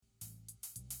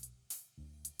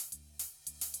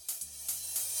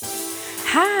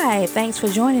Hi, thanks for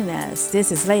joining us.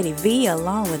 This is Lady V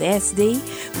along with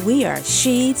SD. We are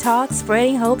She Talks,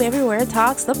 Spreading Hope Everywhere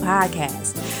Talks, the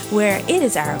podcast, where it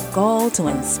is our goal to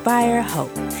inspire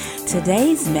hope.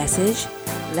 Today's message,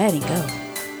 letting go.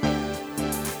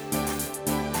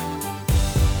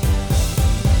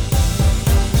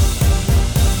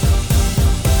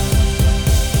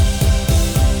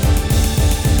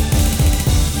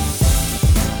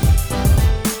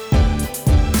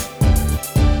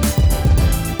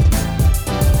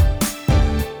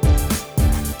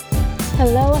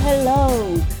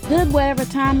 Hello. Good whatever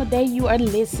time of day you are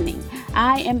listening.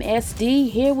 I am SD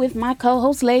here with my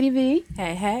co-host Lady V.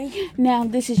 Hey. Now,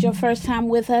 this is your first time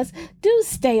with us. Do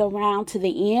stay around to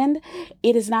the end.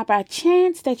 It is not by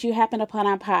chance that you happen upon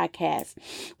our podcast.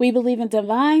 We believe in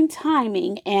divine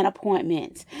timing and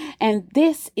appointments. And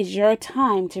this is your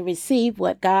time to receive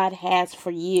what God has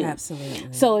for you.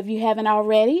 Absolutely. So if you haven't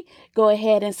already, go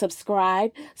ahead and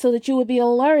subscribe so that you will be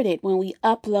alerted when we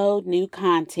upload new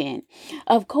content.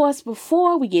 Of course,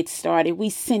 before we get started, we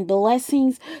send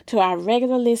blessings to our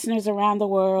regular listeners around the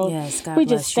world. Yes, God we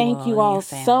bless just thank you all all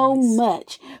so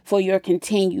much for your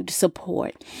continued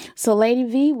support. So, Lady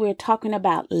V, we're talking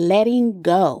about letting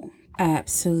go.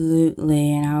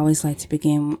 Absolutely. And I always like to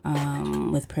begin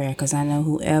with prayer because I know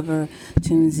whoever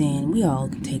tunes in, we all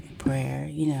take prayer,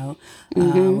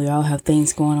 we all have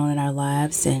things going on in our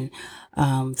lives, and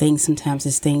things sometimes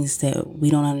is things that we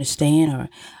don't understand, or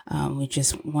we're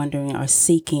just wondering or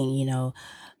seeking,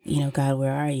 God,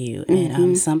 where are you?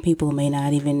 And some people may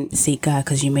not even seek God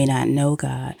because you may not know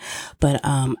God. But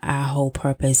our whole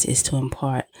purpose is to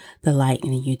impart the light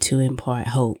in you, to impart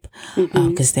hope,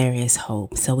 because there is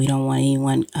hope. So we don't want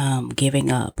anyone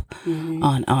giving up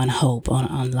on hope,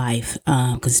 on life,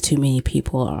 because too many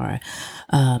people are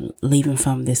leaving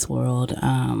from this world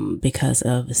because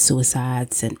of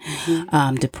suicides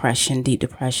and depression, deep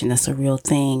depression. That's a real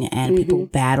thing, and people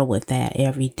battle with that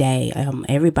every day.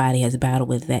 Everybody has battled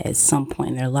with that at some point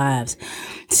in their lives.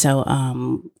 So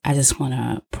I just want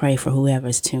to pray for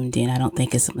whoever's tuned in. I don't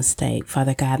think it's a mistake.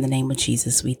 Father God, in the name of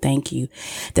Jesus, we thank you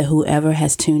that whoever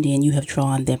has tuned in, you have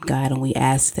drawn them, God, and we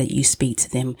ask that you speak to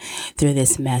them through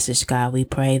this message, God. We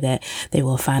pray that they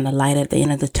will find the light at the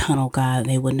end of the tunnel, God.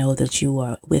 They will know that you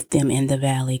are with them in the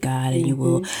valley, God, and you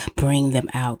will bring them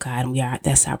out, God. And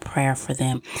that's our prayer for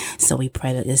them. So we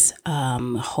pray that this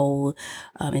whole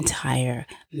entire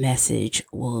message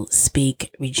will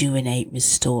speak, rejuvenate,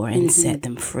 restore, and set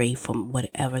them free from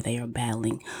whatever they are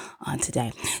battling on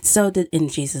today. So in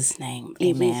Jesus' name,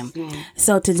 amen.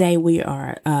 So today we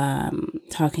are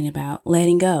talking about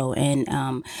letting go,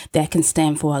 and that can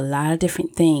stand for a lot of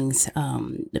different things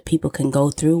that people can go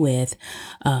through with.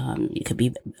 It could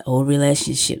be old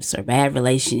relationships or bad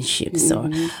relationships, or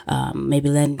maybe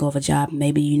letting go of a job.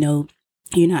 Maybe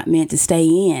you're not meant to stay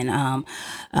in.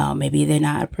 Maybe they're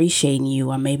not appreciating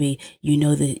you, or maybe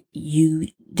that you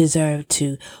deserve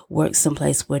to work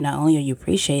someplace where not only are you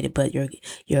appreciated, but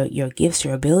your gifts,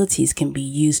 your abilities can be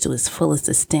used to its fullest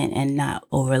extent and not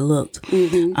overlooked.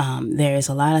 There's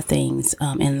a lot of things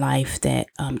in life that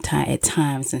at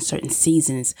times in certain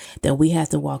seasons that we have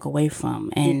to walk away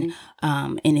from, and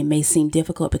it may seem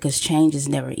difficult because change is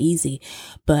never easy,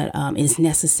 but it's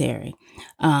necessary.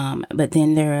 But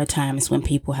then there are times when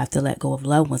people have to let go of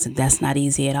loved ones, and that's not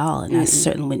easy at all. And I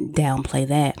certainly wouldn't downplay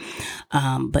that.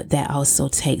 But that also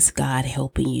takes God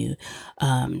helping you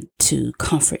to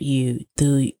comfort you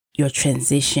through your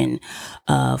transition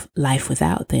of life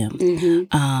without them.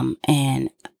 And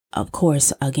of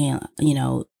course, again,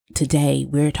 today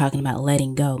we're talking about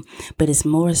letting go, but it's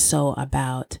more so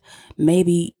about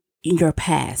maybe your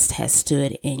past has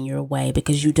stood in your way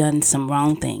because you've done some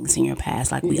wrong things in your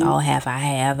past. Like we all have.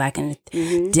 I can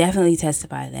definitely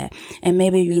testify to that. And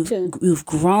maybe you've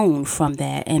grown from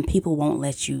that, and people won't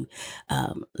let you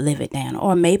live it down.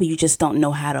 Or maybe you just don't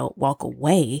know how to walk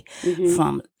away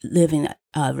from living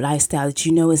a lifestyle that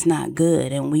is not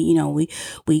good. And we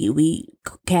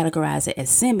categorize it as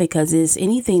sin because it's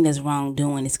anything that's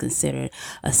wrongdoing is considered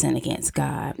a sin against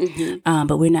God.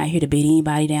 But we're not here to beat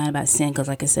anybody down about sin, because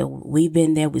like I said, we've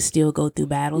been there. We still go through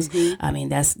battles. I mean,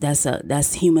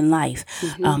 that's human life.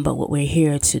 But what we're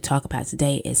here to talk about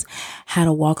today is how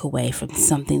to walk away from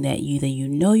something that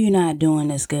you're not doing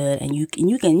that's good, and you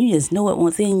just know it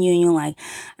within you, and you're like,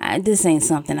 this ain't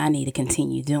something I need to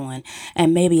continue doing.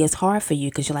 And maybe maybe it's hard for you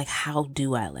because you're like, how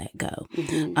do I let go?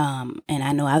 And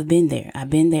I know I've been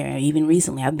there. Even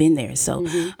recently I've been there. So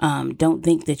don't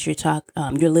think that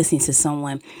you're listening to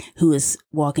someone who is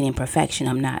walking in perfection.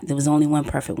 I'm not. There was only one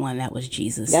perfect one. That was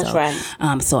Jesus. That's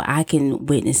right. So I can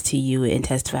witness to you and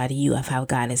testify to you of how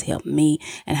God has helped me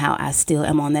and how I still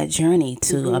am on that journey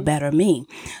to a better me.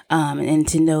 And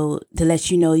to let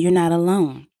you know you're not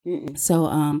alone.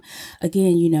 So,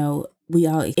 again, we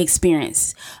all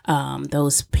experience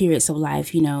those periods of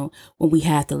life, when we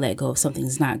have to let go of something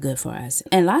that's not good for us.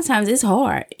 And a lot of times it's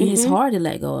hard. It's hard to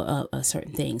let go of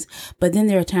certain things. But then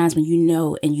there are times when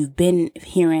and you've been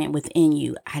hearing within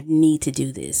you, I need to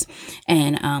do this.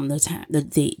 And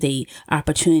the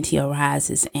opportunity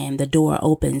arises and the door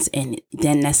opens, and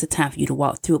then that's the time for you to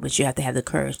walk through it. But you have to have the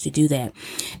courage to do that.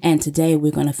 And today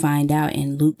we're going to find out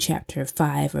in Luke chapter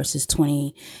 5, verses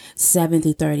 27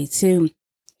 through 32,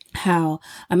 how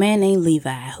a man named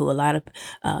Levi, who a lot of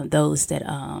those that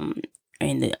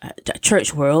in the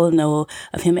church world know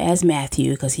of him as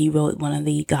Matthew, because he wrote one of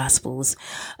the Gospels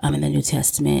in the New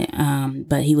Testament,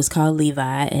 but he was called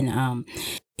Levi, and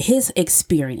his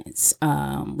experience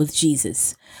with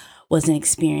Jesus was an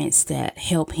experience that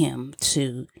helped him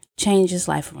to change his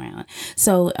life around.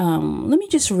 So let me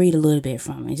just read a little bit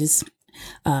from it. Just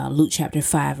Luke chapter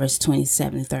 5, verse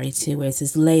 27 to 32, where it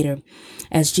says, later,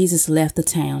 as Jesus left the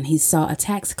town, he saw a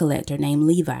tax collector named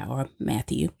Levi, or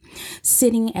Matthew,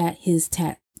 sitting at his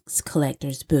tax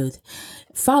collector's booth.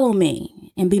 Follow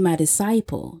me and be my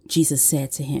disciple, Jesus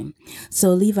said to him.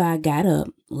 So Levi got up,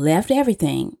 left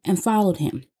everything, and followed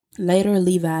him. Later,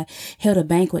 Levi held a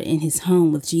banquet in his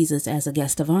home with Jesus as a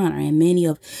guest of honor, and many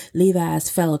of Levi's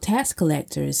fellow tax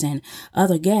collectors and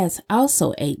other guests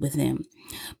also ate with them.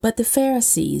 But the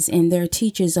Pharisees and their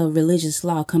teachers of religious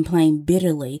law complained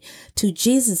bitterly to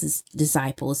Jesus'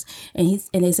 disciples, and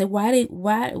they said, "Why do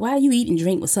you eat and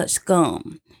drink with such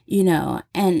scum?"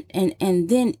 And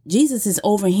then Jesus is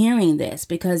overhearing this,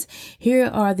 because here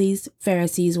are these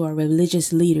Pharisees who are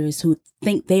religious leaders who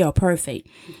think they are perfect,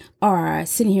 are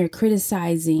sitting here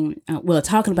criticizing,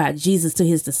 talking about Jesus to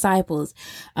his disciples,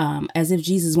 as if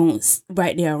Jesus won't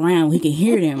right there around, he can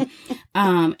hear them.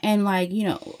 And why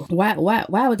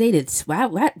would they,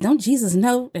 why don't Jesus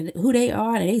know who they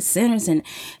are, that they sinners, and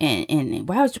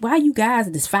why you guys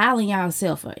defiling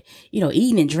yourself,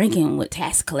 eating and drinking with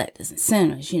tax collectors and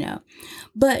sinners,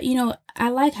 But, I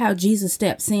like how Jesus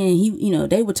steps in.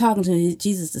 They were talking to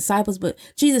Jesus' disciples, but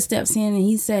Jesus steps in and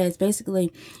he says,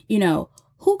 basically,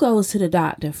 who goes to the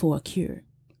doctor for a cure?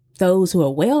 Those who are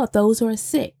well or those who are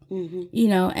sick? And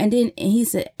then he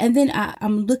said, and then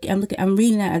I'm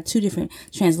reading out two different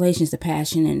translations, the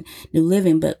Passion and New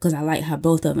Living, but because I like how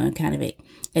both of them are kind of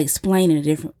explaining a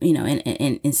different,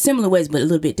 in similar ways, but a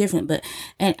little bit different.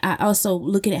 And I also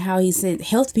looking at how he said,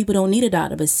 health people don't need a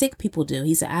doctor, but sick people do.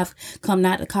 He said, I've come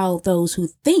not to call those who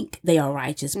think they are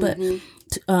righteous, but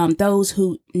those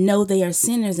who know they are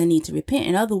sinners and need to repent.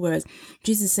 In other words,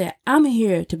 Jesus said, I'm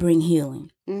here to bring healing.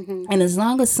 And as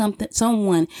long as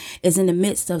someone is in the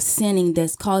midst of sinning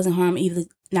that's causing harm, either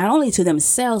not only to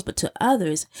themselves but to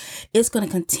others, it's going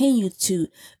to continue to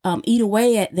eat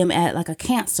away at them like a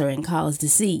cancer and cause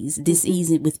disease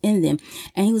within them.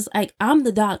 And he was like, I'm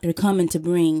the doctor coming to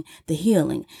bring the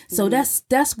healing. So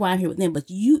that's why I'm here with them. But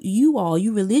you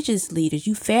religious leaders,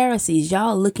 you Pharisees,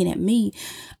 y'all looking at me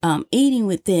eating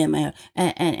with them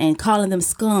and calling them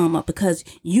scum, because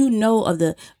of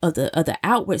the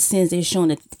outward sins they're showing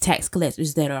the tax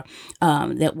collectors that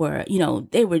were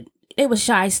they were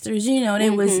shysters,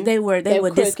 they were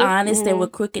dishonest, they were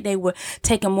crooked, they were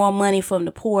taking more money from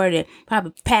the poor, and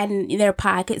probably patting their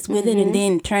pockets with it, and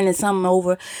then turning some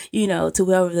over, to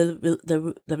whoever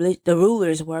the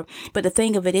rulers were. But the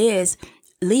thing of it is,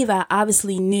 Levi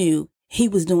obviously knew he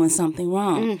was doing something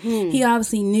wrong. He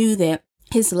obviously knew that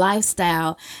his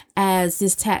lifestyle as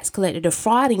this tax collector,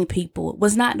 defrauding people,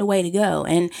 was not the way to go.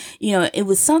 And, it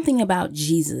was something about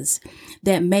Jesus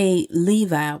that made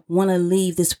Levi want to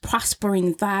leave this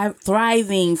prospering,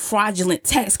 thriving, fraudulent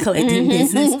tax collecting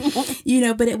business,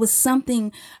 but it was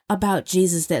something about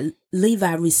Jesus that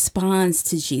Levi responds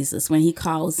to Jesus when he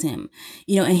calls him,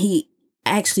 and he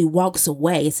actually walks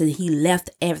away. It says he left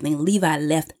everything. Levi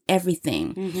left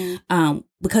everything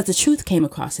because the truth came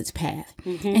across his path.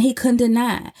 And he couldn't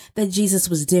deny that Jesus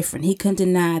was different. He couldn't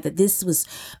deny that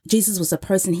Jesus was a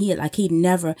person he'd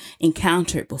never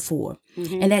encountered before.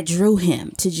 And that drew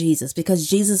him to Jesus, because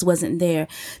Jesus wasn't there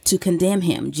to condemn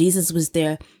him. Jesus was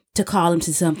there to call him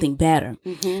to something better.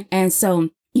 And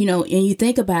so, and you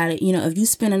think about it, if you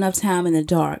spend enough time in the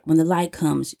dark, when the light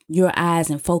comes, your eyes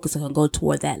and focus are going to go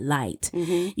toward that light.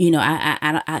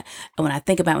 I when I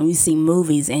think about when you see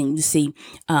movies and you see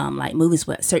like movies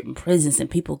with certain prisons and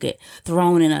people get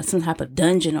thrown in some type of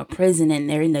dungeon or prison and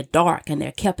they're in the dark and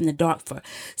they're kept in the dark for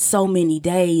so many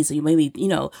days or maybe,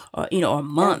 or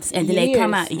months. And then they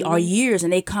come out or years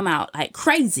and they come out like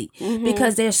crazy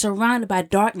because they're surrounded by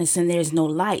darkness and there's no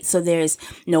light. So there's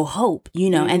no hope,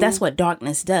 and that's what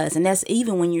darkness does. And that's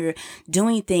even when you're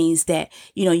doing things that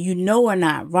are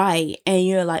not right and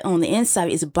you're like on the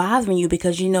inside it's bothering you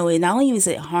because it not only is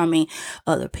it harming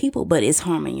other people but it's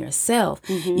harming yourself,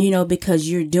 because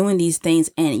you're doing these things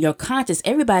and your conscious,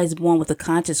 everybody's born with a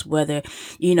conscious, whether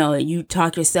you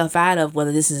talk yourself out of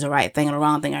whether this is the right thing or the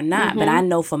wrong thing or not. But I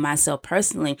know for myself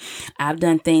personally, I've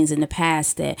done things in the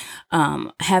past that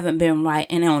haven't been right,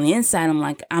 and on the inside I'm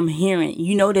like, I'm hearing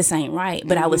this ain't right,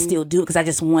 but I would still do it because I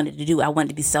just wanted to do it. I wanted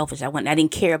to be selfish. I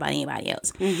didn't care about anybody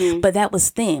else. But that was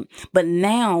then. But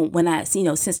now when I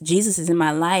since Jesus is in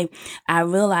my life, I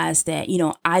realize that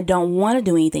I don't want to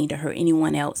do anything to hurt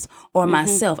anyone else or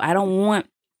myself. I don't want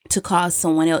to cause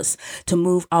someone else to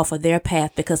move off of their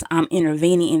path because I'm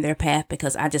intervening in their path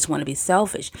because I just want to be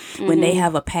selfish when they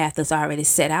have a path that's already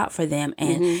set out for them.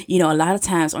 And, a lot of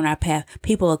times on our path,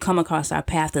 people will come across our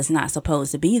path that's not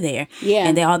supposed to be there. Yeah.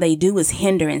 And all they do is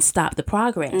hinder and stop the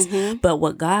progress. But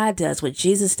what God does, what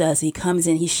Jesus does, he comes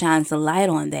in, he shines the light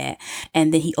on that.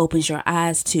 And then he opens your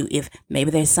eyes to if maybe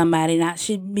there's somebody that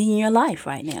should be in your life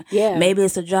right now. Yeah. Maybe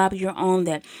it's a job you're on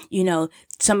that,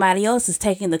 somebody else is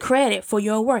taking the credit for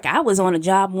your work. I was on a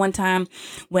job one time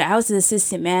where I was the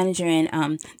assistant manager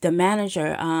and the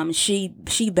manager,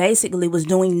 she basically was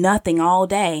doing nothing all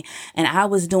day and I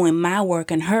was doing my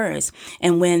work and hers.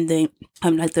 And when the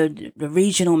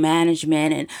regional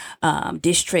management and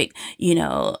district,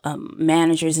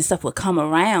 managers and stuff would come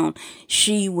around,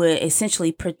 she would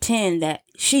essentially pretend that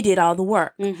she did all the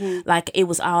work, like it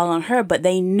was all on her, but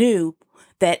they knew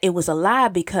that it was a lie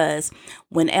because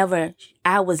whenever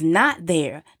I was not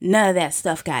there, none of that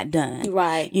stuff got done.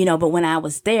 Right. But when I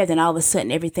was there, then all of a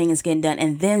sudden everything is getting done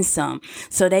and then some.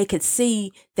 So they could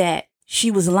see that she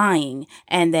was lying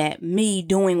and that me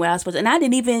doing what I was supposed to. And I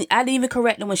didn't even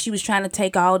correct her when she was trying to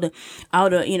take all the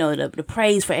the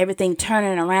praise for everything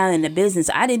turning around in the business.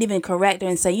 I didn't even correct her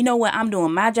and say, what, I'm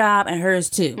doing my job and hers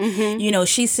too.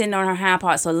 She's sitting on her hind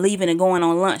parts or leaving and going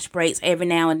on lunch breaks every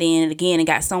now and then and again and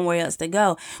got somewhere else to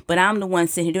go. But I'm the one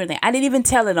sitting here doing things. I didn't even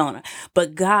tell it on her.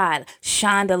 But God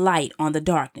shined a light on the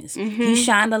darkness. He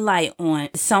shined a light on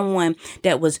someone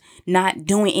that was not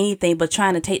doing anything but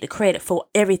trying to take the credit for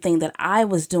everything that I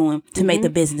was doing to make the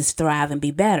business thrive and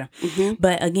be better.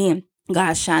 But again,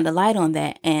 God shined a light on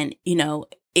that and,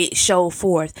 it showed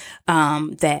forth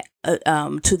that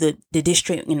to the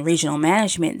district and regional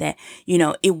management that,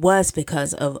 it was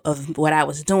because of what I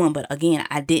was doing. But again,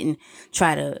 I didn't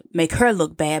try to make her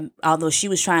look bad, although she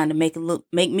was trying to make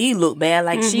me look bad,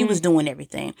 like she was doing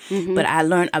everything. But I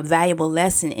learned a valuable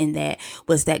lesson in that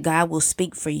was that God will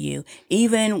speak for you.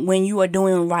 Even when you are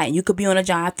doing right, you could be on a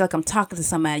job. I feel like I'm talking to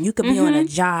somebody. You could be on a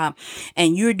job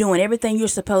and you're doing everything you're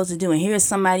supposed to do. And here's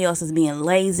somebody else is being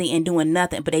lazy and doing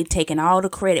nothing, but they taking all the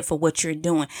credit for what you're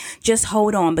doing. Just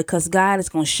hold on because God is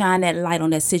going to shine that light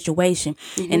on that situation.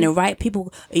 And the right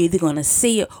people are either going to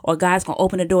see it or God's going to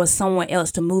open the door somewhere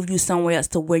else to move you somewhere else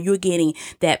to where you're getting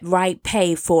that right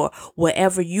pay for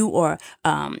whatever you are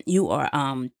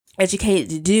educated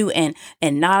to do and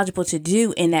knowledgeable to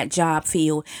do in that job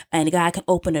field, and God can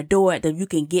open a door that you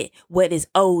can get what is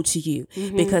owed to you.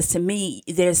 Because to me,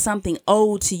 there's something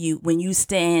owed to you when you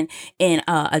stand in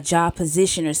a job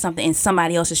position or something and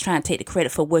somebody else is trying to take the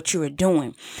credit for what you are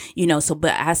doing,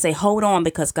 but I say hold on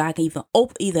because God can even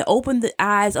either open the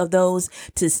eyes of those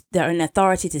that are in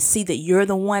authority to see that you're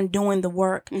the one doing the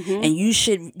work and you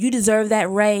deserve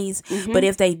that raise. But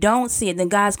if they don't see it, then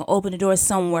God's gonna open the door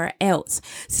somewhere else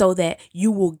so that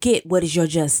you will get what is your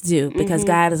just due, because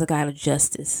God is a God of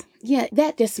justice. Yeah,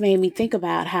 that just made me think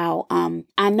about how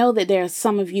I know that there are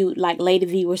some of you, like Lady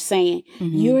V was saying,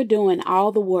 you're doing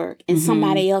all the work and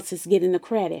somebody else is getting the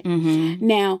credit.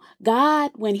 Now,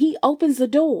 God, when he opens the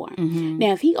door,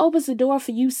 now if he opens the door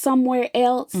for you somewhere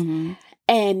else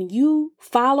and you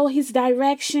follow his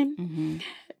direction,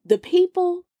 the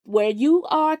people where you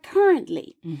are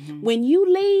currently, when you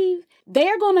leave,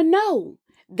 they're going to know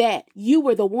that you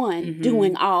were the one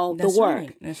doing all the work.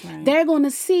 Right. That's right. They're going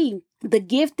to see the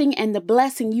gifting and the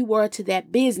blessing you were to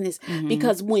that business.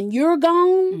 Because when you're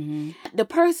gone, the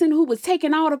person who was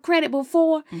taking all the credit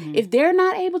before, if they're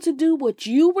not able to do what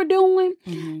you were doing,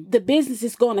 the business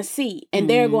is going to see, and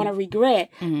they're going to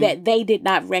regret that they did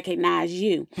not recognize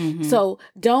you. So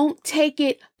don't take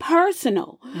it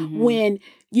personal when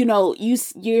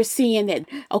you're seeing that,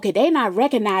 okay, they're not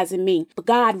recognizing me, but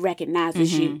God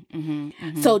recognizes you.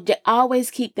 So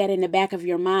always keep that in the back of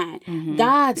your mind.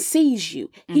 God sees you.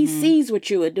 He sees what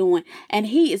you are doing, and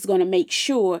he is going to make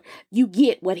sure you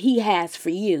get what he has for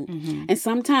you. And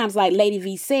sometimes, like Lady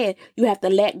V said, you have to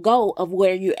let go of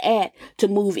where you're at to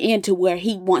move into where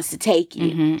he wants to take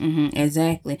you.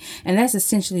 Exactly. And that's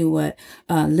essentially what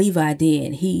Levi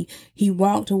did. He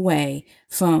walked away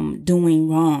from doing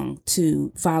wrong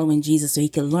to following Jesus so he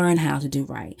could learn how to do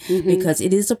right, because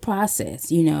it is a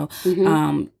process.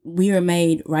 We are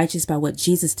made righteous by what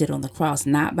Jesus did on the cross,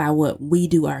 not by what we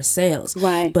do ourselves.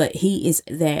 Right. But he is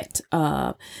that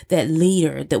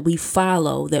leader that we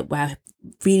follow, that by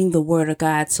reading the word of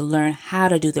God to learn how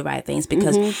to do the right things.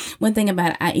 Because one thing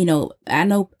about it, I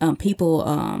know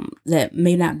people that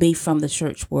may not be from the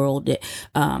church world that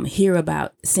hear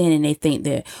about sin, and they think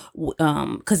that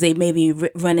because they maybe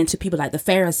run into people like the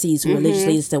Pharisees, religious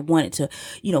leaders that wanted to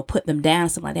put them down,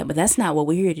 something like that. But that's not what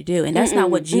we're here to do, and that's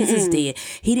not what Jesus did.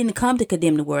 He didn't come to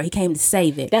condemn the world. He came to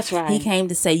save it. That's right. He came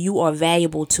to say you are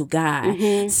valuable to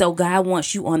God. So God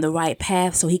wants you on the right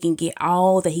path so he can get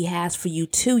all that he has for you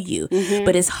to you.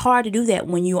 But it's hard to do that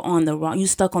when you're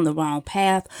stuck on the wrong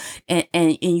path,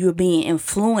 and you're being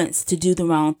influenced to do the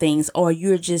wrong things, or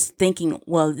you're just thinking,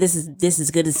 well, this is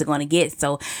as good as it's going to get.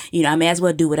 So, I may as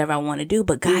well do whatever I want to do,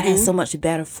 but God has so much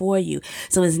better for you.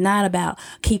 So it's not about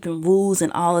keeping rules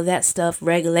and all of that stuff,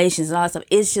 regulations and all that stuff.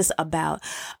 It's just about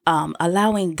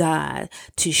allowing God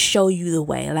to show you the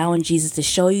way, allowing Jesus to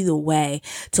show you the way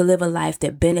to live a life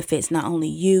that benefits not only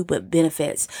you, but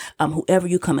benefits whoever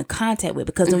you come in contact with.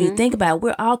 Because when you think about it,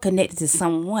 we're all connected to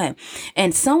someone,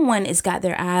 and someone has got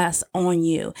their eyes on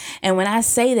you. And when I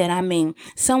say that, I mean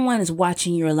someone is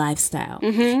watching your lifestyle.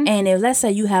 And if, let's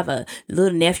say, you have a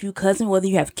little nephew, cousin, whether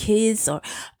you have kids or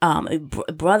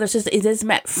brother, sister, it doesn't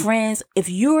matter, friends, if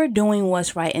you're doing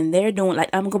what's right and they're doing, like,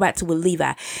 I'm gonna go back to with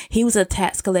Levi. He was a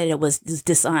tax collector that was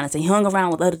dishonest, and he hung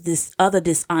around with other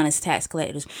dishonest tax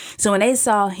collectors. So when they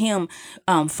saw him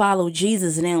follow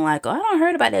Jesus, and then like, oh, I don't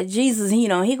heard about that Jesus,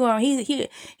 he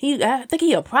I think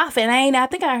he a prophet, ain't I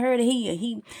think I heard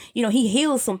he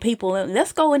heals some people.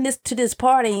 Let's go to this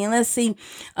party and let's see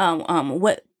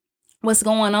what's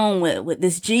going on with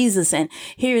this Jesus. And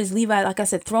here is Levi, like I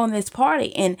said, throwing this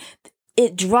party, and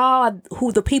it drawed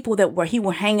the people that he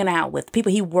were hanging out with,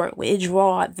 people he worked with. It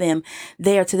drawed them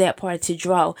there to that party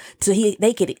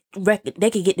they could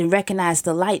get to recognize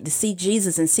the light, to see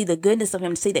Jesus and see the goodness of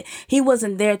him, to see that he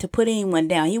wasn't there to put anyone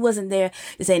down. He wasn't there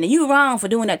to say, "No, you wrong for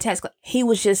doing that tax." He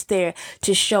was just there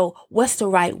to show what's the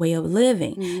right way of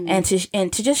living, and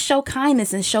to just show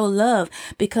kindness and show love.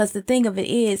 Because the thing of it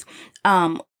is,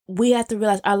 we have to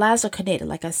realize our lives are connected,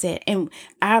 like I said, and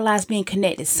our lives being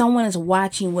connected, someone is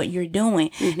watching what you're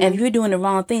doing. And if you're doing the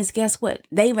wrong things, guess what?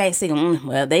 They may say,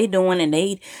 well, they doing, and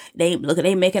they look at,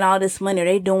 they making all this money, or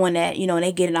they doing that, and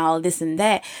they getting all this and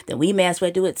that, then we may as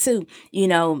well do it too,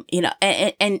 and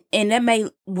that may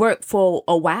work for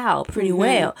a while pretty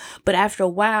well, but after a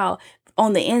while,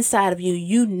 on the inside of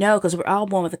you, because we're all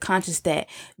born with a conscience that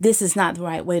this is not the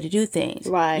right way to do things.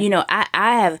 Right.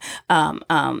 I have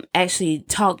actually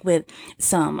talked with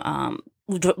some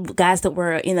guys that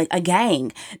were in a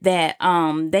gang that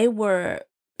they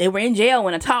were in jail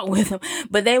when I talked with them,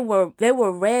 but they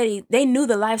were ready. They knew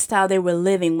the lifestyle they were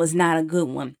living was not a good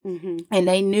one. And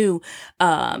they knew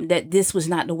that this was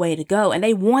not the way to go. And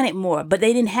they wanted more, but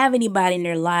they didn't have anybody in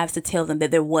their lives to tell them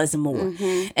that there was more.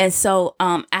 And so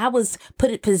I was put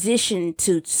in position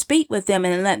to speak with them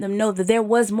and let them know that there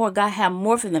was more. God had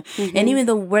more for them. And even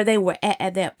though where they were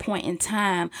at that point in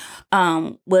time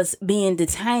was being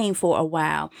detained for a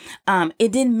while,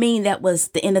 it didn't mean that was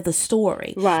the end of the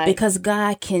story. Right. Because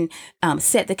God can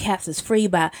set the captives free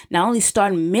by not only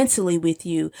starting mentally with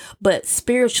you, but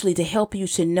spiritually, to help you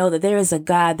to know that there is a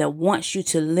God that wants you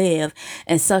to live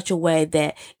in such a way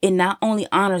that it not only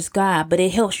honors God, but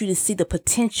it helps you to see the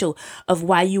potential of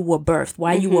why you were birthed,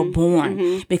 why you were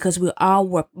born, because we all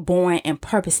were born and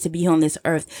purposed to be on this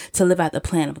earth to live out the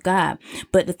plan of God.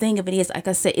 But the thing of it is, like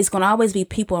I said, it's going to always be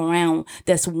people around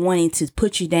that's wanting to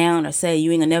put you down or say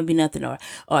you ain't gonna never be nothing, or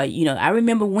I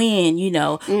remember when,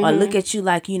 or look at you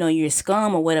like like, you're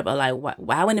scum or whatever. Like,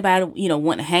 why would anybody,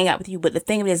 want to hang out with you? But the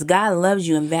thing is, God loves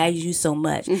you and values you so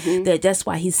much that's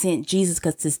why he sent Jesus,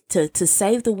 because to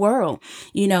save the world,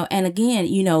 and again,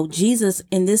 Jesus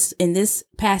in this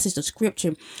passage of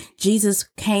scripture, Jesus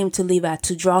came to Levi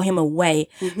to draw him away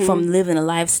from living a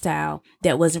lifestyle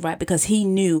that wasn't right, because he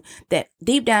knew that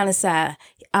deep down inside,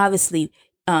 obviously,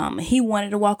 he wanted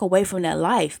to walk away from that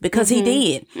life, because he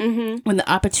did. When the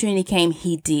opportunity came,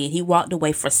 he did. He walked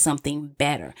away for something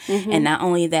better. And not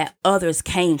only that, others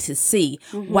came to see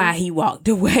why he walked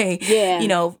away,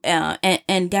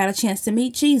 and got a chance to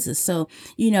meet Jesus. So,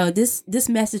 this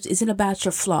message isn't about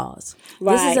your flaws.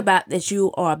 Right. This is about that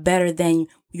you are better than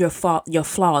your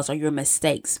flaws or your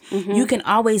mistakes. You can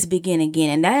always begin again,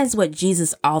 and that is what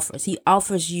Jesus offers. He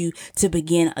offers you to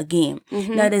begin again.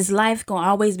 Now, this life gonna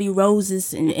always be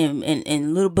roses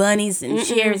and little bunnies and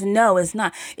cherries? No, it's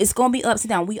not. It's gonna be ups and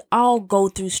downs. We all go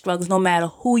through struggles, no matter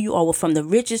who you are, from the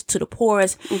richest to the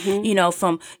poorest.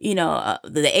 From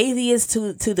the atheist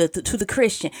to the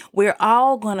Christian. We're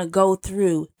all gonna go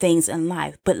through things in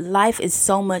life, but life is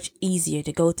so much easier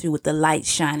to go through with the light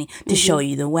shining to show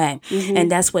you the way. And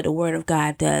that's what the word of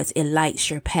God does. It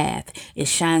lights your path. It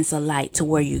shines a light to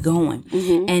where you're going.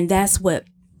 And that's what,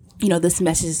 this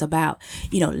message is about,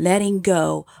 letting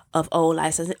go of old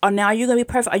lifestyles. Or now, are you going to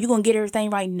be perfect? Are you going to get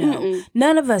everything right? No.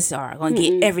 None of us are going to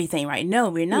get everything right. No,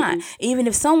 we're not. Even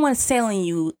if someone's telling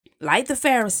you, like the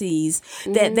Pharisees,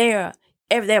 that they're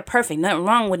perfect, nothing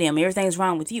wrong with them, everything's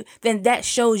wrong with you, then that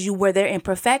shows you where their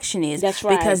imperfection is. That's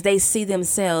right. Because they see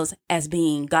themselves as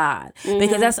being God.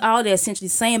 Because that's all they're essentially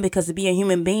saying, because to be a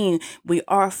human being, we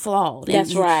are flawed.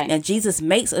 That's right. And Jesus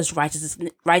makes us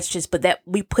righteous, but that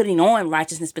we putting on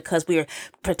righteousness because we are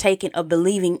partaking of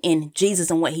believing in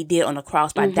Jesus and what he did on the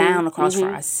cross by dying on the cross for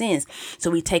our sins.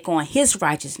 So we take on his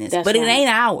righteousness, but it ain't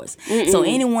ours. So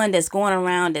anyone that's going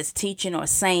around that's teaching or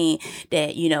saying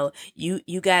that,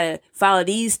 you got to follow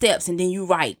these steps and then you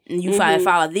right, and you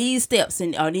follow these steps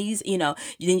and or these,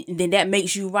 then that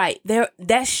makes you right.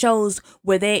 That shows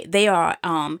where they are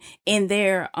in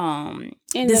their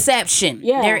deception.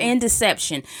 They're in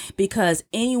deception, because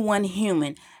any one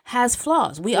human has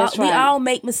flaws. We all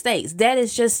make mistakes. That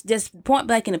is just point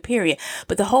blank in a period.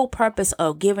 But the whole purpose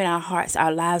of giving our hearts,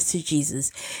 our lives to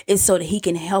Jesus is so that he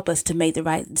can help us to make the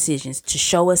right decisions, to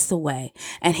show us the way.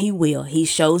 And he will. He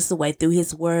shows the way through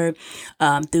his word,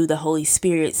 through the Holy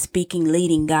Spirit speaking,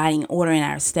 leading, guiding, ordering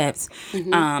our steps.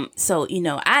 So,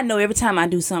 I know every time I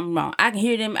do something wrong, I can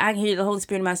hear the Holy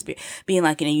Spirit in my spirit being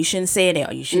like, you shouldn't have said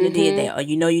that, or you shouldn't have did that, or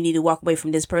you need to walk away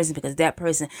from this person, because that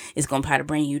person is going to try to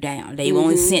bring you down. They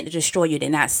only sent to destroy you. They're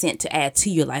not sent to add to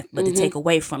your life, but to take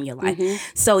away from your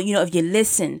life. So, if you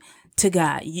listen to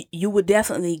God, you will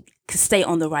definitely stay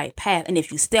on the right path. And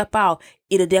if you step out,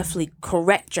 it'll definitely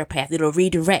correct your path. It'll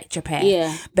redirect your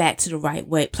path back to the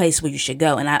right place where you should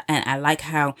go. And I like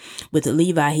how with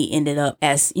Levi, he ended up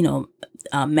as,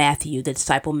 Matthew, the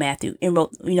disciple Matthew, and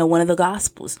wrote, one of the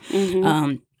Gospels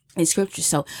in scripture.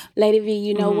 So, Lady V,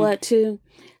 you know what, too?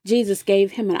 Jesus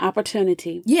gave him an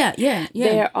opportunity. Yeah.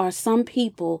 There are some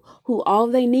people who all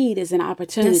they need is an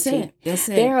opportunity. That's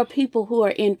it. There are people who are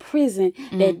in prison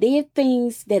that did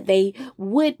things that they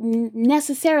would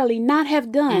necessarily not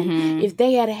have done if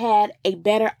they had had a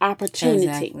better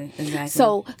opportunity. Exactly.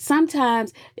 So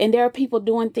sometimes, and there are people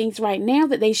doing things right now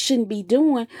that they shouldn't be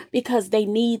doing because they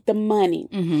need the money.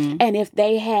 And if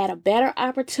they had a better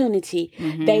opportunity,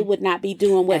 they would not be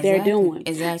doing what they're doing.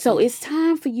 Exactly. So it's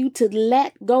time for you to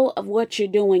let go of what you're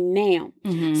doing now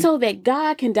so that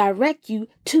God can direct you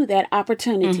to that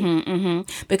opportunity.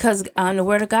 Because on the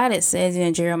word of God, it says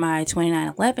in Jeremiah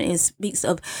 29:11, it speaks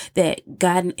of that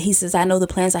God, he says, I know the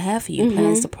plans I have for you,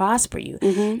 plans to prosper you,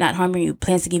 not harming you,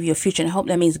 plans to give you a future and hope.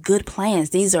 That means good plans.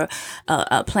 These are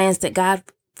plans that God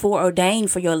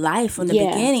foreordained for your life from the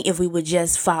beginning, if we would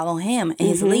just follow him and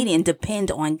his leading and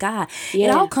depend on God. It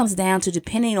all comes down to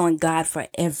depending on God for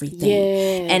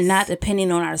everything and not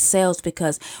depending on ourselves,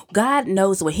 because God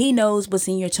knows he knows what's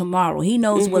in your tomorrow. He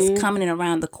knows what's coming in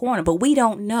around the corner, but we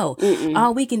don't know.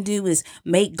 All we can do is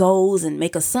make goals and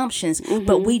make assumptions,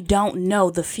 but we don't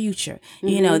know the future.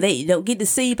 They don't get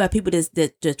deceived by people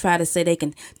that try to say they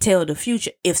can tell the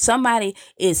future. If somebody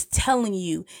is telling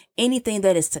you anything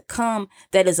that is to come,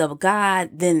 that is of God,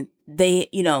 then they,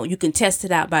 you can test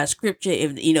it out by scripture.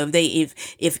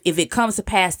 If it comes to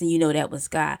pass, then that was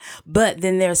God. But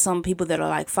then there's some people that are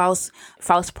like false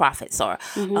prophets, or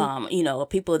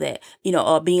people that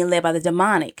are being led by the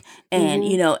demonic, and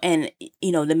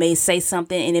they may say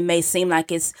something and it may seem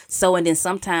like it's so, and then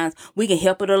sometimes we can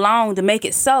help it along to make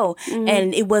it so,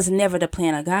 and it was never the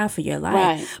plan of God for your life.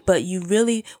 Right. But you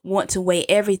really want to weigh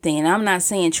everything, and I'm not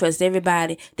saying trust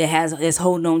everybody that's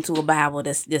holding on to a Bible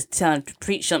that's just telling to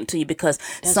preach something to you, because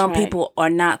some people are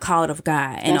not called of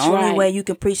God, and the only way you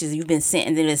can preach is you've been sent.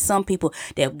 And then there's some people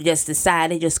that just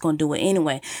decide they're just going to do it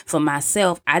anyway. For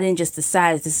myself, I didn't just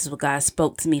decide this is what God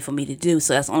spoke to me for me to do,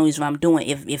 so that's the only reason I'm doing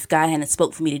it. If God hadn't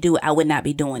spoke for me to do it, I would not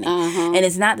be doing it. And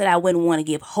it's not that I wouldn't want to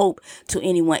give hope to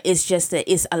anyone. It's just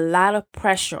that it's a lot of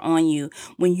pressure on you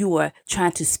when you are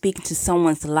trying to speak into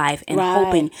someone's life and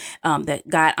hoping that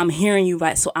God, I'm hearing you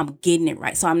right, so I'm getting it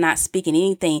right. So I'm not speaking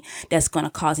anything that's going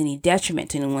to cause any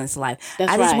detriment to anyone's life.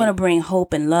 I just want to bring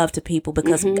hope and love to people,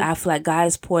 because I feel like God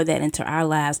has poured that into our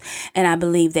lives. And I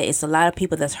believe that it's a lot of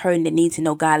people that's hurting that need to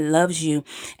know God loves you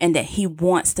and that he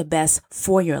wants the best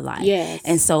for your life. Yes.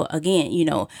 And so again,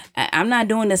 I'm not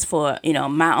doing this for,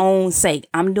 my own sake.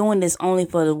 I'm doing this only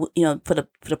for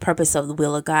the purpose of the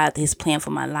will of God, his plan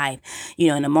for my life.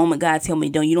 In the moment God tell me,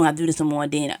 you don't have to do this no more,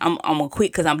 then I'm going to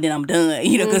quit, because I'm done,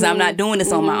 because I'm not doing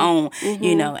this on my own,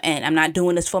 and I'm not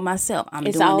doing this for myself.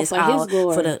 It's doing this all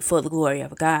for the glory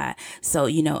of God. So,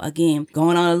 again,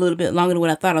 going on a little bit longer than what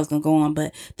I thought I was going to go on,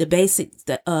 but the basics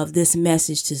of this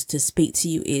message to speak to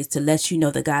you is to let you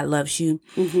know that God loves you.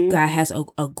 God has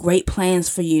a great plans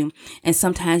for you. And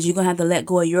sometimes you're going to have to let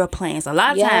go of your plans. A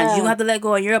lot of times you're going to have to let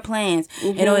go of your plans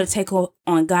in order to take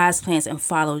on God's plans and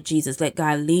follow Jesus. Let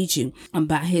God lead you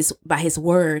by his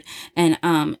word. And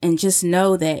just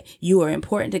know that you are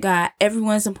important to God.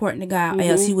 Everyone's important to God, or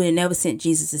else he would have never sent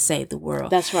Jesus to save the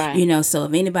world. That's right. So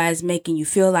if anybody's making you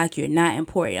feel like you're not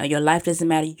important or your life doesn't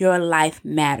matter, your life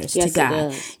matters to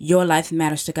God. Your life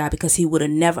matters to God, because he would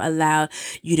have never allowed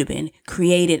you to been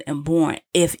created and born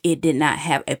if it did not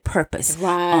have a purpose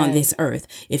on this earth,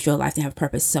 if your life didn't have a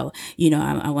purpose. So,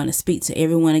 I want to speak to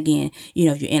everyone again,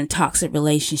 if you're in toxic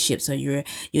relationships, or you're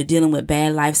dealing with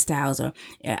bad lifestyles, or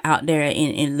out there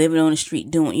and living on the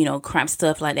street doing, crime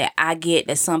stuff like that. I get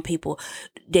that some people,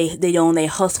 they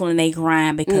hustle and they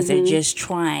grind because they're just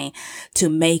trying to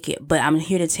make it. But I'm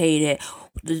here to tell you that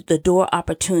the door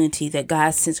opportunity that God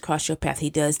sends across your path, he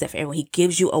does that for everyone. He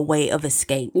gives you a way of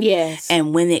escape. Yes.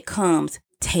 And when it comes,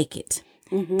 take it.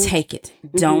 Take it.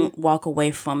 Don't walk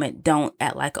away from it. Don't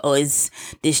act like, is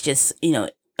this just,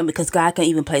 because God can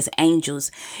even place angels,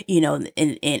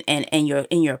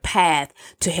 in your path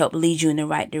to help lead you in the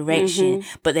right direction.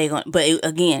 But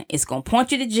again, it's gonna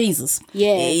point you to Jesus.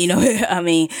 Yeah.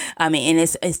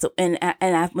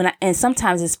 And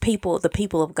sometimes it's the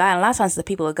people of God. And a lot of times the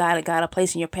people of God that God are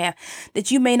placing in your path that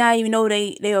you may not even know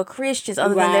they are Christians,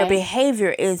 other than their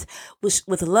behavior is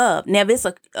with love. Now, if it's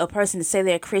a person to say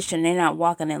they're a Christian and they're not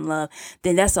walking in love,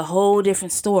 then that's a whole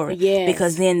different story. Yes.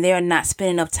 Because then they're not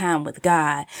spending enough time with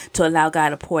God to allow God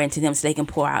to pour into them so they can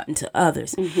pour out into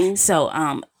others. So,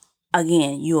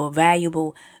 again, you are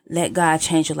valuable. Let God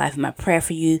change your life. My prayer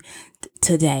for you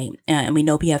today, and we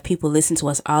know we have people listen to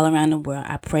us all around the world.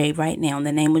 I pray right now in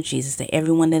the name of Jesus that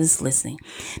everyone that is listening,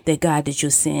 that God, that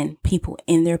you'll send people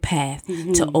in their path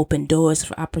to open doors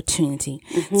for opportunity,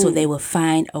 so they will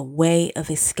find a way of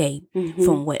escape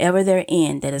from whatever they're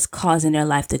in that is causing their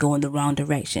life to go in the wrong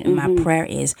direction. And my prayer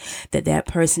is that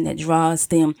person that draws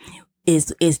them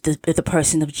is the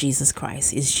person of Jesus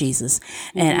Christ, is Jesus.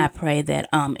 And I pray that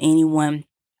anyone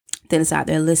that is out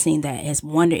there listening that has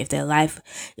wondered if their life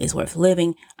is worth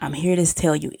living, I'm here to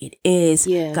tell you it is.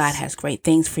 Yes. God has great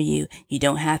things for you. You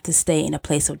don't have to stay in a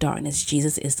place of darkness.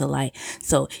 Jesus is the light.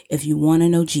 So if you want to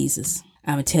know Jesus,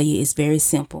 I'm going to tell you it's very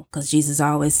simple, because Jesus is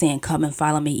always saying, come and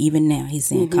follow me. Even now, he's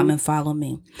saying, come and follow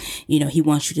me. He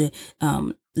wants you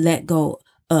to let go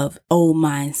of old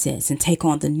mindsets and take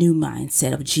on the new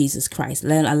mindset of Jesus Christ,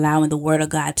 allowing the word of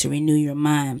God to renew your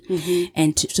mind,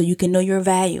 and so you can know your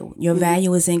value. Your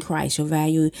value is in Christ. Your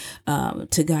value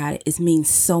to God means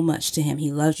so much to him.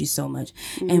 He loves you so much.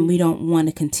 And we don't want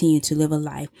to continue to live a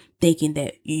life thinking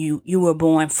that you were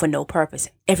born for no purpose.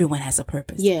 Everyone has a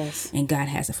purpose. Yes. And God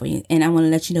has it for you. And I want to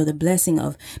let you know the blessing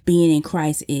of being in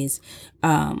Christ is,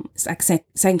 like 2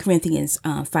 Corinthians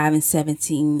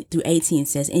 5:17-18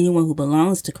 says, anyone who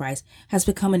belongs to Christ has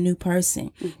become a new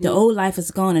person. The old life is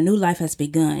gone. A new life has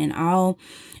begun. And all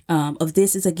of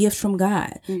this is a gift from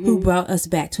God, who brought us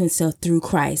back to himself through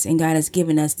Christ. And God has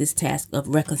given us this task of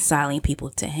reconciling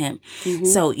people to him.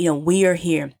 So, we are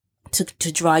here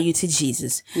to draw you to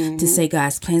Jesus, to say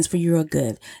God's plans for you are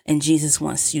good, and Jesus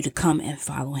wants you to come and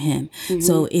follow him.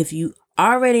 So if you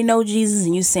already know Jesus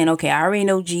and you saying, okay, I already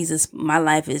know Jesus, my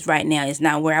life is right now is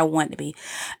not where I want to be,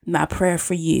 my prayer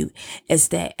for you is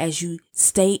that as you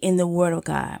stay in the word of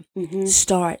God,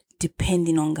 start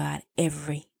depending on God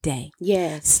every day.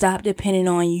 Yes. Stop depending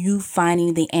on you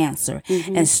finding the answer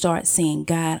and start saying,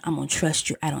 God, I'm going to trust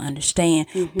you. I don't understand,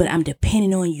 but I'm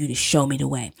depending on you to show me the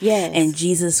way. Yes. And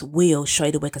Jesus will show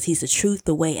you the way because he's the truth,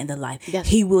 the way, and the life.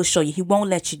 He will show you. He won't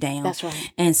let you down. That's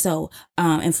right. And so,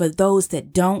 and for those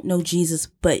that don't know Jesus,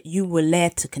 but you were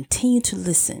led to continue to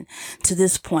listen to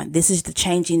this point, this is the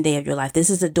changing day of your life.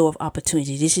 This is the door of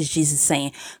opportunity. This is Jesus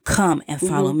saying, come and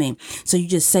follow me. So you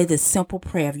just say this simple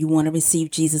prayer if you want to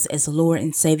receive Jesus as Lord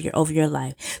and Savior over your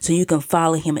life so you can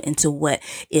follow him into what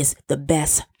is the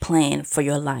best plan for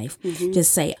your life.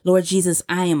 Just say, Lord Jesus,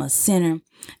 I am a sinner.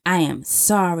 I am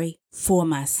sorry for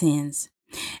my sins,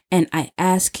 and I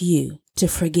ask you to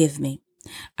forgive me.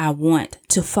 I want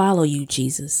to follow you,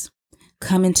 Jesus.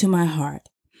 Come into my heart,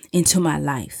 into my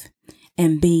life,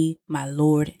 and be my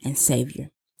Lord and Savior.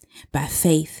 By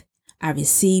faith, I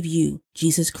receive you,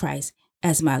 Jesus Christ,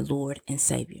 as my Lord and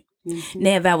Savior.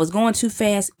 Now, if I was going too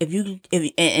fast, if you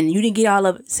didn't get all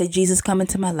of it, say, Jesus, come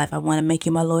into my life. I want to make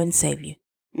you my Lord and Savior.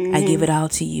 I give it all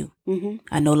to you.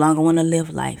 I no longer want to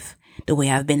live life the way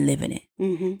I've been living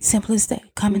it. Simple as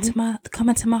that. Come into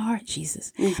my heart,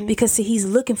 Jesus. Because see, he's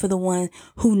looking for the one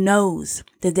who knows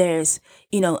that there's,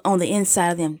 on the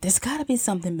inside of them, there's got to be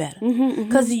something better.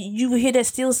 Because you hear that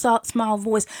still small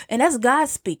voice, and that's God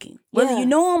speaking. Whether you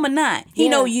know him or not, he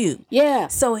know you. Yeah.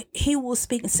 So he will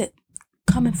speak and say,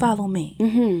 come and follow me.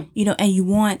 And you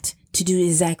want to do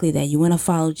exactly that. You want to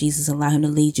follow Jesus and allow him to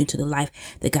lead you to the life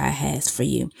that God has for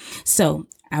you. So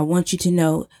I want you to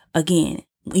know, again,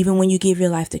 even when you give your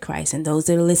life to Christ, and those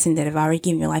that are listening that have already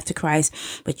given your life to Christ,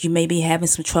 but you may be having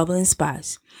some troubling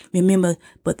spots, remember,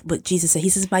 but Jesus said, he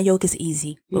says, my yoke is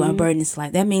easy, but my burden is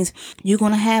light. That means you're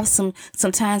going to have some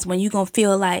times when you're going to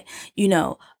feel like,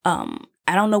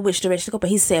 I don't know which direction to go,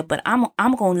 but he said, but I'm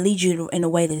going to lead you in a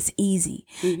way that's easy.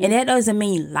 And that doesn't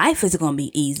mean life is going to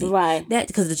be easy. Right. That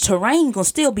because the terrain going to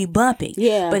still be bumpy.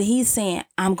 Yeah. But he's saying,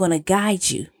 I'm going to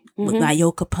guide you with my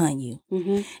yoke upon you.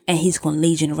 And he's going to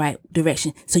lead you in the right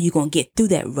direction. So you're going to get through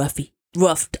that rough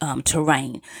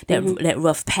terrain, that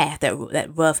rough path, that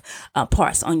rough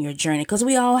parts on your journey, because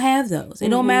we all have those. It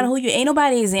don't matter who you, ain't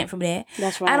nobody exempt from that.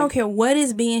 That's right. I don't care what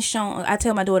is being shown. I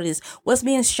tell my daughter this: what's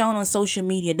being shown on social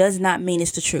media does not mean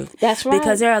it's the truth. That's right.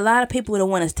 Because there are a lot of people that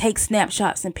want to take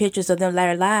snapshots and pictures of their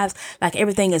lives like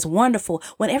everything is wonderful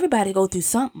when everybody go through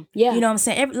something. Yeah. You know what I'm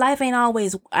saying? Life ain't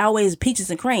always peaches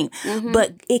and cream,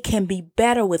 but it can be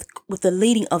better with the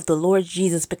leading of the Lord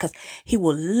Jesus, because he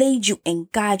will lead you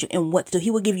and guide you in what to do.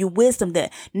 He will give you wisdom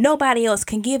that nobody else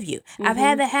can give you. I've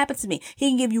had that happen to me. He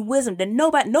can give you wisdom that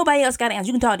nobody else got to answer.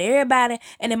 You can talk to everybody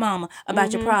and their mama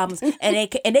about your problems, and they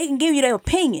can give you their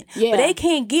opinion, but they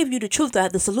can't give you the truth,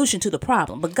 the solution to the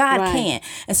problem. But God can.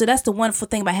 And so that's the wonderful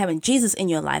thing about having Jesus in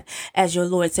your life as your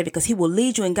Lord and Savior, because he will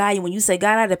lead you and guide you. When you say,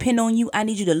 God, I depend on you, I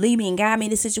need you to lead me and guide me in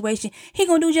this situation, he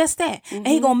gonna do just that. And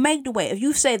he gonna make the way. If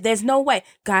you say there's no way,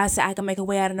 God said, I can make a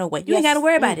way out of no way. You ain't got to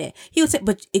worry about that. He'll say,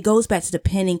 but it goes back to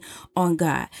depending on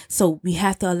God. So we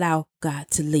have to allow God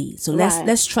to lead. So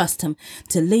let's trust him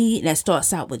to lead. That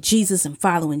starts out with Jesus and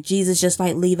following Jesus, just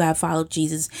like Levi followed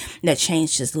Jesus. That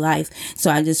changed his life.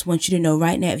 So I just want you to know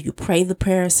right now, if you pray the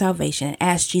prayer of salvation and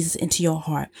ask Jesus into your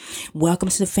heart, welcome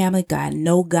to the family of God.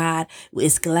 Know God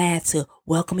is glad to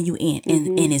welcome you in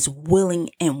and is willing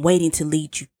and waiting to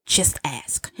lead you. Just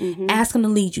ask. Ask him to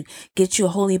lead you. Get you a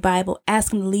holy Bible.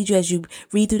 Ask him to lead you as you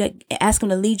read through that. Ask him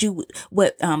to lead you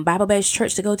what Bible-based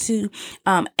church to go to.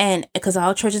 And because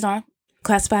all churches aren't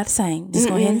classified the same. Just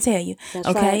go ahead and tell you. That's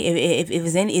okay? right. If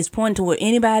it's pointing toward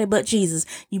anybody but Jesus,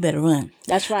 you better run.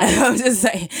 That's right. I'm just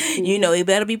saying, it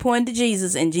better be pointing to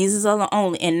Jesus and Jesus alone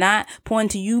only, and not pointing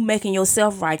to you making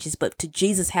yourself righteous, but to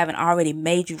Jesus having already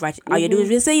made you righteous. All you do is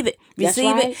receive it.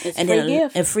 Receive right. it. It's and free then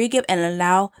gift. a free gift, and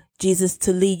allow Jesus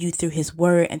to lead you through his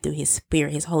word and through his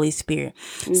spirit, his Holy Spirit.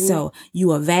 So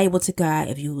you are valuable to God.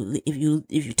 If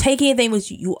you take anything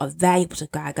with you, you are valuable to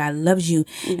God. God loves you.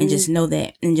 And just know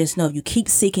that. And just know, if you keep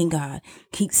seeking God,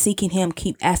 keep seeking him,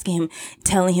 keep asking him,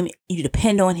 telling him you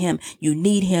depend on him, you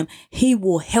need him, he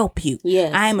will help you.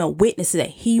 Yes. I am a witness to that.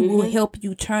 He will help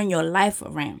you turn your life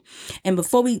around. And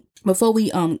before we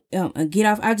get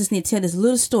off, I just need to tell this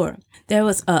little story. There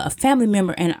was a family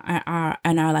member in our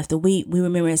life that we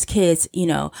remember as kids,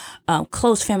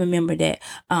 close family member that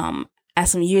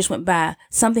as some years went by,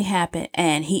 something happened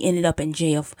and he ended up in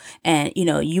jail. And,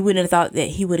 you wouldn't have thought that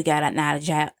he would have got out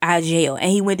of jail.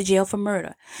 And he went to jail for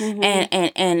murder.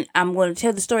 And I'm going to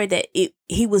tell the story that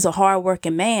he was a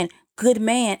hardworking man, good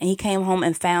man, and he came home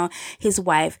and found his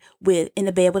wife in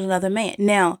the bed with another man.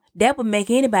 Now, that would make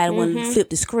anybody want to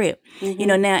flip the script.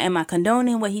 Now, am I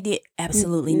condoning what he did?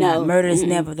 Absolutely not. Murder is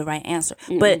never the right answer.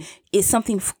 But it's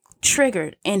something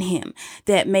triggered in him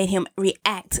that made him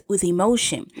react with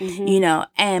emotion,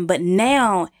 but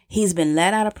now he's been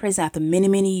let out of prison after many,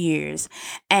 many years,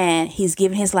 and he's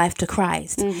given his life to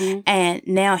Christ. And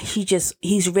now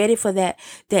he's ready for that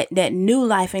new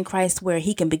life in Christ, where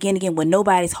he can begin again, where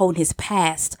nobody's holding his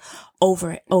past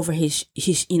over his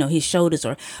shoulders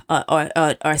or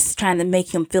trying to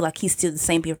make him feel like he's still the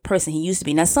same person he used to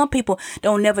be. Now, some people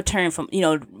don't never turn from,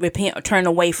 repent or turn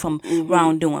away from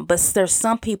wrongdoing, but there's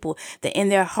some people that in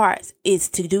their hearts is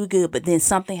to do good, but then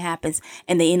something happens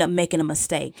and they end up making a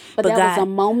mistake. But that was a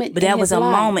moment. But that was a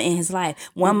moment in his life,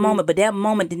 one moment. But that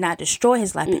moment did not destroy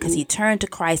his life, because he turned to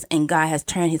Christ and God has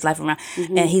turned his life around,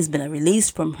 and he's been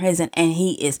released from prison and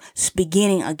he is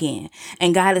beginning again.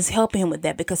 And God is helping him with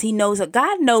that, because he knows that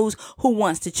God knows who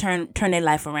wants to turn their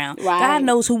life around. Right. God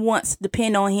knows who wants to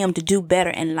depend on him to do better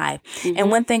in life.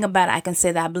 And one thing about it, I can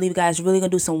say that I believe God is really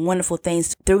going to do some wonderful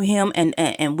things through him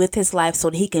and with his life, so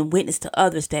that he can witness to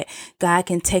others that God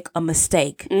can take a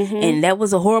mistake. And that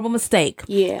was a horrible mistake.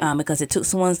 Because it took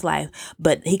someone's life.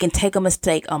 But he can take a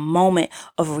mistake, a moment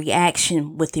of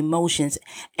reaction with emotions,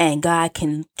 and God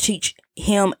can teach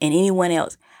him and anyone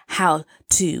else how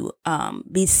to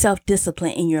be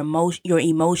self-disciplined in your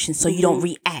emotions, so you don't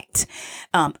react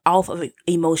off of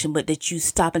emotion, but that you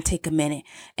stop and take a minute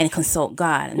and consult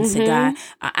God and say, God,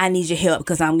 I need your help,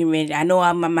 because I'm getting ready. I know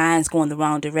my mind's going the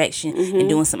wrong direction and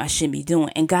doing something I shouldn't be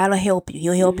doing. And God will help you.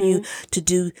 He'll help you to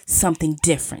do something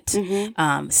different. And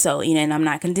I'm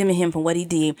not condemning him for what he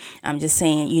did. I'm just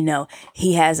saying,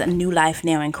 he has a new life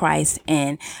now in Christ,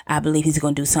 and I believe he's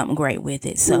going to do something great with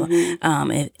it. So,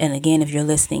 and again, if you're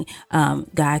listening,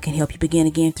 God can help you begin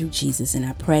again through Jesus. And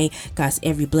I pray God's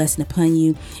every blessing upon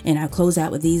you. And I'll close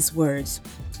out with these words.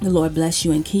 The Lord bless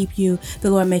you and keep you. The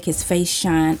Lord make his face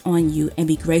shine on you and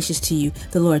be gracious to you.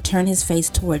 The Lord turn his face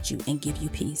towards you and give you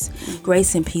peace.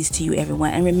 Grace and peace to you,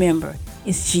 everyone. And remember,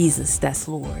 it's Jesus that's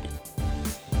Lord.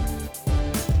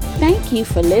 Thank you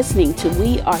for listening to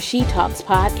We Are She Talks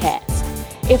podcast.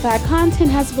 If our content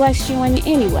has blessed you in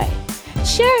any way,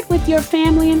 share it with your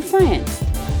family and friends.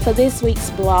 For this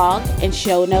week's blog and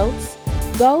show notes,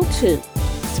 go to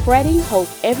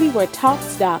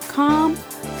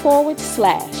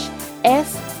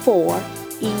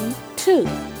spreadinghopeeverywheretalks.com/S4E2.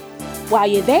 While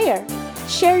you're there,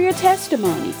 share your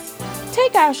testimonies.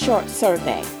 Take our short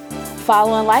survey.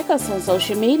 Follow and like us on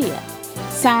social media.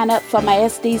 Sign up for my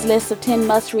SD's list of 10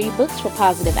 must-read books for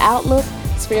positive outlook,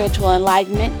 spiritual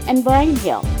enlightenment, and brain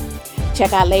health.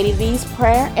 Check out Lady V's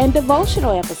prayer and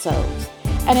devotional episodes.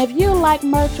 And if you like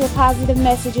merch or positive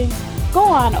messaging, go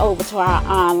on over to our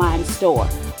online store.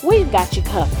 We've got you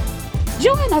covered.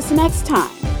 Join us next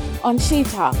time on She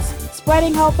Talks,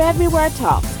 spreading hope everywhere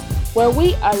talks, where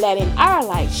we are letting our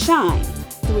light shine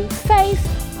through faith,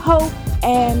 hope,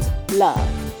 and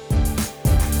love.